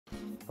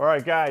All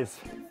right, guys,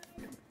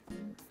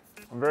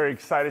 I'm very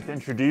excited to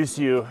introduce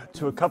you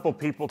to a couple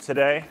people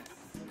today.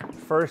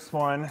 First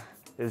one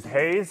is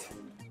Hayes.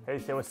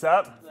 Hayes, say what's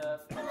up.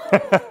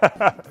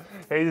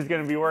 Hayes is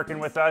going to be working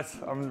with us.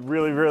 I'm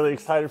really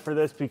excited for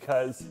this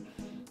because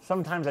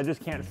sometimes I just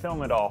can't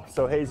film it all.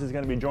 So Hayes is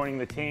going to be joining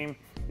the team.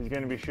 He's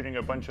going to be shooting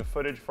a bunch of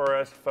footage for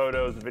us,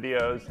 photos,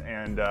 videos,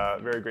 and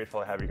very grateful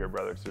to have you here,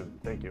 brother. So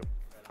thank you.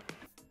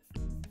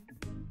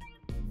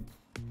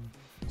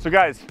 So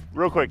guys,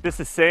 real quick, this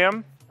is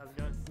Sam. How's it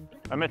going?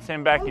 I met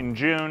Sam back in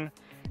June.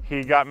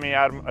 He got me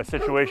out of a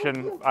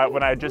situation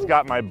when I just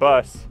got my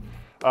bus.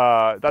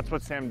 That's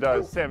what Sam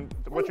does. Sam,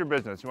 what's your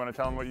business? You want to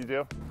tell him what you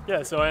do?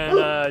 Yeah, so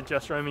I own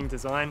Just Roaming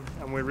Design,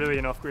 and we're really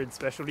an off-grid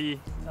specialty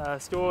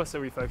store,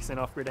 so we focus on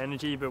off-grid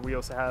energy, but we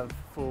also have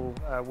full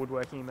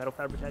woodworking and metal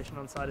fabrication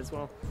on site as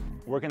well.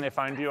 Where can they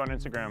find you on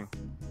Instagram?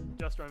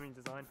 Just Roaming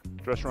Design.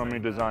 Just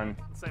Roaming Design.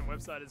 Same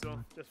website as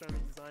well,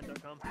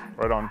 justroamingdesign.com.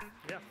 Right on.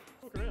 Yeah,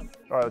 walk around.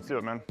 All right, let's do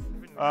it, man.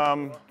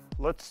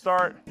 Let's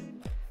start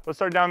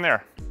down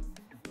there.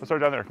 Let's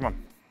start down there, come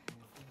on.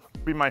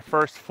 Be my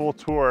first full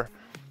tour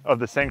of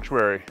the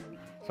sanctuary.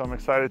 So I'm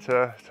excited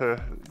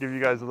to give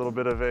you guys a little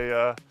bit of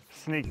a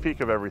sneak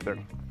peek of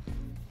everything.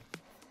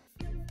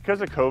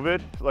 Because of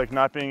COVID, like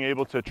not being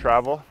able to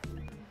travel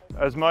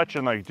as much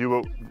and like do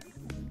what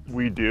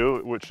we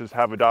do, which is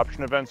have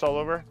adoption events all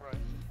over. Right.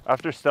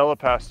 After Stella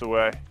passed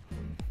away,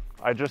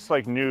 I just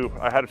like knew,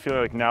 I had a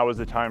feeling like now was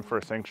the time for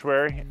a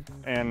sanctuary.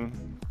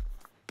 And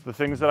the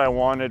things that I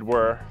wanted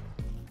were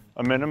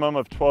a minimum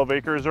of 12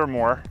 acres or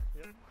more.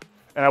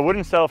 And I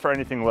wouldn't sell for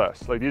anything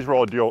less. Like these were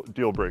all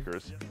deal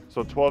breakers.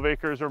 So 12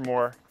 acres or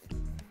more.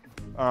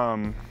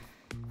 No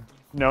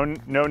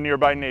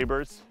nearby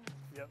neighbors.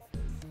 Yep.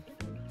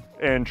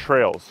 And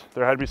trails.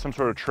 There had to be some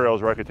sort of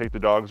trails where I could take the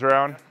dogs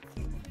around.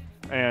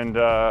 And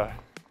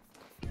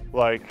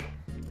like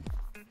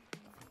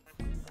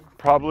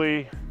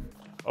probably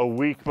a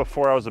week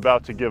before I was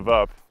about to give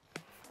up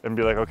and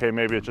be like, okay,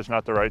 maybe it's just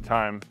not the right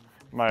time,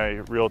 my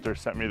realtor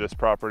sent me this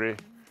property.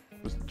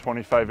 It was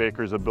 25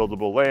 acres of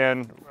buildable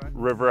land, right.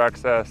 River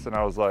access, and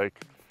I was like,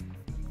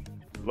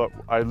 look,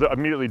 I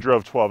immediately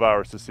drove 12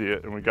 hours to see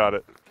it, and we got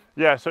it.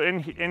 Yeah, so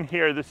in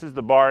here, this is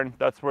the barn.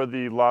 That's where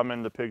the llama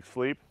and the pigs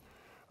sleep.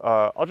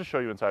 I'll just show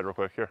you inside real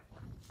quick, here.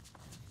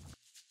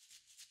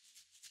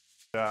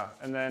 Yeah,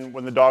 and then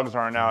when the dogs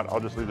aren't out,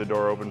 I'll just leave the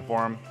door open for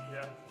them,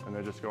 Yeah. and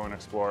they just go and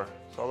explore.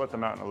 So I'll let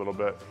them out in a little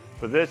bit.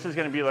 But this is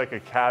gonna be like a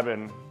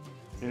cabin,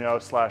 you know,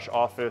 /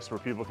 office where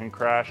people can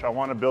crash. I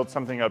wanna build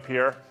something up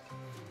here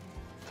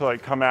to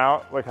like come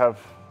out, like have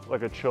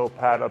like a chill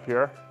pad up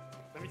here.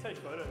 Let me take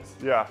photos.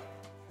 Yeah.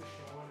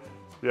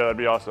 Yeah, that'd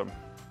be awesome.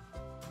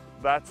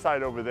 That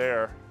side over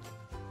there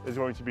is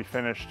going to be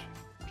finished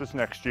just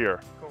next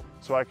year. Cool.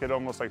 So I could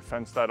almost like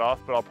fence that off,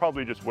 but I'll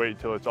probably just wait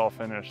till it's all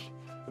finished.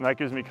 And that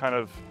gives me kind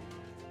of,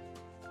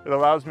 it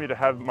allows me to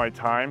have my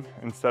time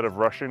instead of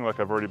rushing like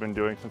I've already been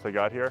doing since I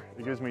got here.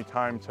 It gives me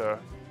time to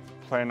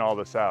plan all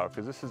this out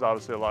because this is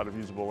obviously a lot of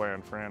usable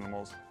land for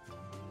animals.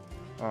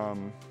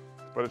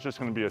 But it's just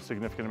going to be a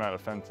significant amount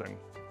of fencing.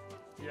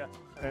 Yeah,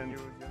 And you're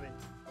really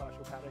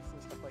partial paddocks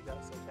and stuff like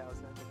that, so cows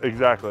don't.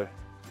 Exactly.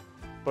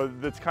 But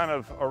it's kind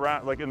of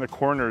around, like in the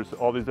corners,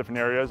 all these different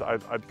areas,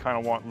 I'd kind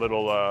of want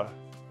little, like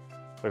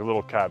a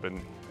little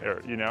cabin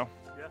area, you know?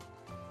 Yeah.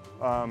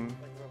 Like little tiny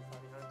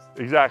homes.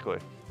 Exactly.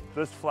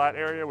 This flat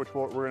area, which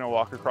we're going to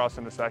walk across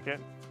in a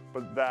second,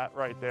 but that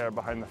right there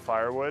behind the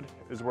firewood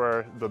is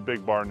where the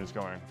big barn is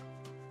going.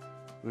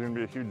 There's going to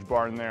be a huge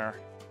barn there.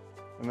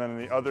 And then on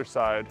the other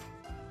side,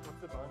 What's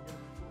the barn gonna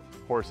be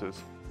for? horses.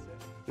 Sick.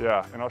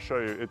 Yeah, and I'll show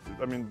you.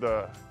 I mean,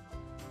 the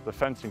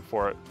fencing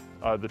for it,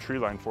 the tree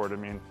line for it, I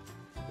mean,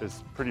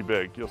 is pretty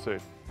big. You'll see.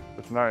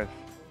 It's nice.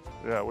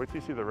 Yeah, wait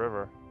till you see the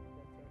river.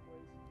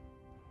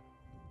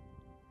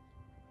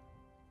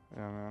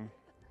 Yeah, man.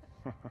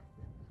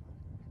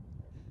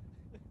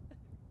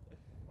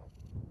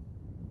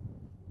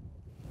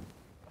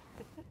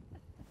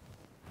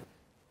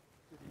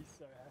 He's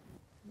so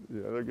happy.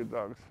 Yeah, they're good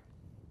dogs.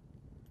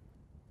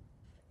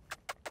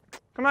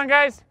 Come on,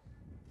 guys.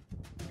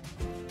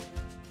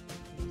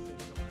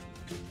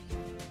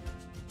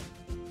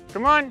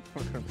 Come on.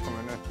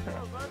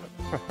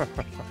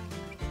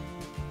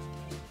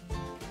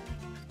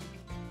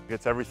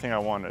 It's everything I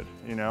wanted,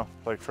 you know?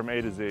 Like from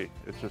A to Z.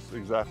 It's just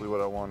exactly what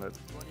I wanted.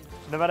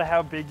 No matter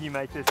how big you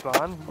make this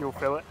barn, you'll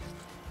fill it.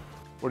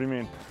 What do you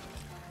mean?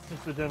 It's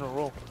just the general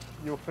rule.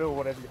 You'll fill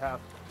whatever you have.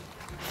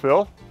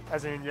 Phil?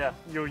 As in, yeah,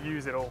 you'll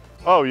use it all.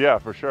 Oh yeah,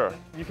 for sure.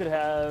 You could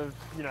have,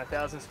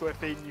 1,000 square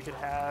feet. You could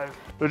have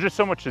There's just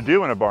so much to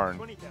do in a barn.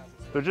 20,000.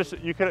 They're just,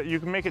 you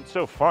can make it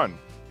so fun.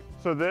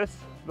 So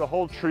the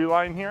whole tree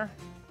line here,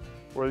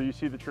 where you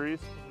see the trees,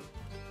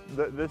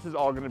 this is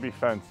all gonna be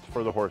fenced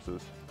for the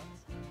horses.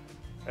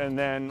 And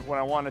then when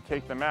I want to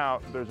take them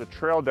out, there's a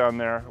trail down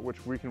there,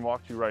 which we can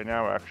walk to right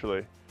now,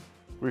 actually.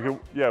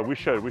 Yeah, we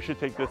should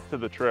take this to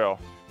the trail.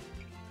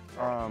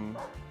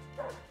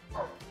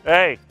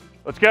 Hey,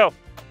 let's go.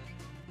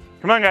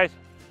 Come on, guys.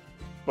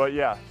 But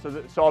yeah,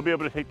 so I'll be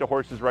able to take the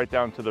horses right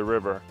down to the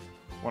river.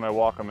 when I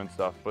walk them and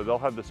stuff, but they'll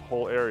have this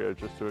whole area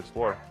just to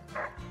explore.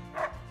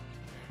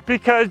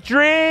 Because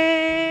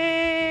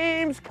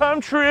dreams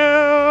come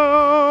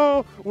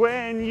true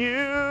when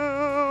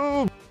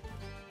you...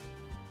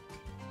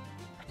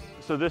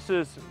 So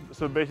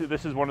basically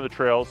this is one of the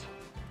trails.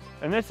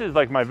 And this is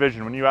like my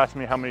vision. When you ask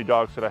me how many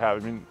dogs could I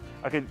have, I mean,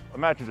 I could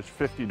imagine just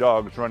 50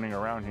 dogs running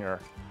around here,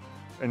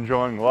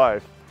 enjoying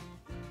life.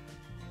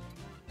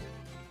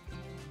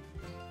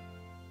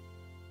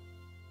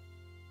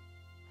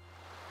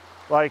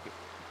 Like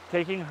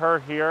taking her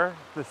here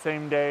the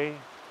same day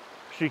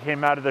she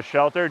came out of the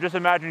shelter. Just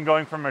imagine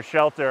going from a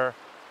shelter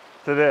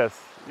to this,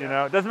 you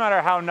know? It doesn't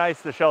matter how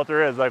nice the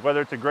shelter is, like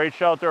whether it's a great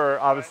shelter or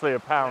obviously a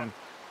pound,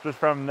 just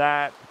from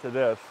that to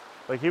this.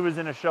 Like he was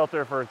in a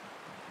shelter for,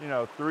 you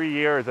know, 3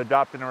 years,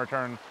 adopted and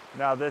returned.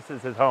 Now this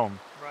is his home.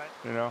 Right.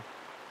 You know?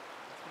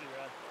 It's pretty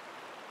rad.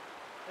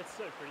 It's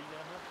so pretty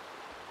down here.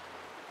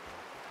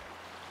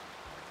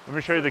 Let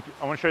me show you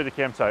I want to show you the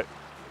campsite.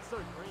 It's so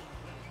green.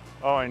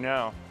 Yeah. Oh, I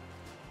know.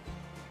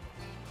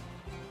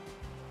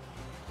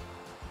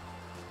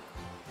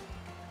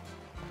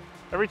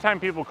 Every time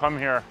people come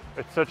here,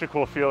 it's such a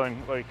cool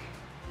feeling, like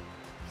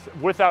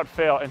without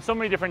fail, and so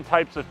many different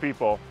types of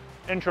people,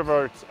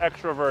 introverts,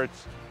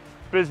 extroverts,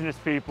 business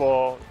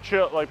people,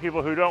 chill, like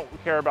people who don't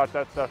care about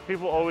that stuff.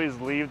 People always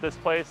leave this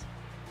place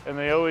and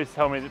they always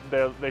tell me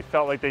that they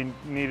felt like they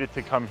needed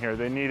to come here.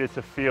 They needed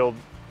to feel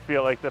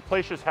like the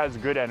place just has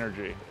good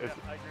energy. Yeah,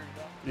 I agree with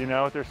that. You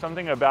know, there's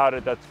something about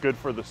it that's good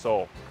for the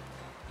soul.